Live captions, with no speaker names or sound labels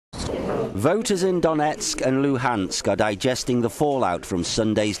Voters in Donetsk and Luhansk are digesting the fallout from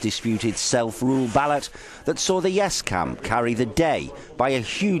Sunday's disputed self-rule ballot that saw the yes camp carry the day by a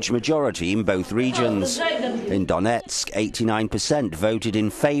huge majority in both regions. In Donetsk, 89% voted in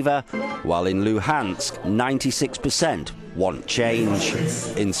favour, while in Luhansk, 96% want change.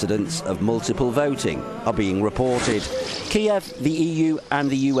 Incidents of multiple voting are being reported. Kyiv, the EU and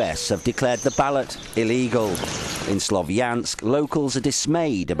the US have declared the ballot illegal. In Slovyansk, locals are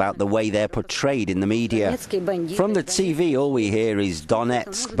dismayed about the way they're portrayed in the media. From the TV, all we hear is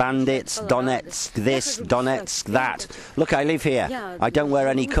Donetsk bandits, Donetsk this, Donetsk that. Look, I live here. I don't wear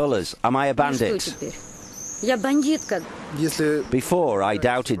any colours. Am I a bandit? Before, I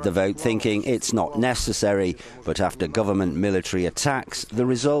doubted the vote, thinking it's not necessary. But after government military attacks, the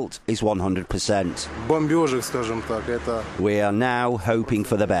result is 100%. We are now hoping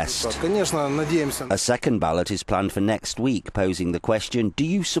for the best. A second ballot is planned for next week, posing the question, do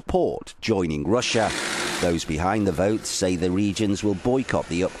you support joining Russia? Those behind the vote say the regions will boycott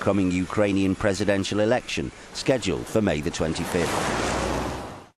the upcoming Ukrainian presidential election, scheduled for May the 25th.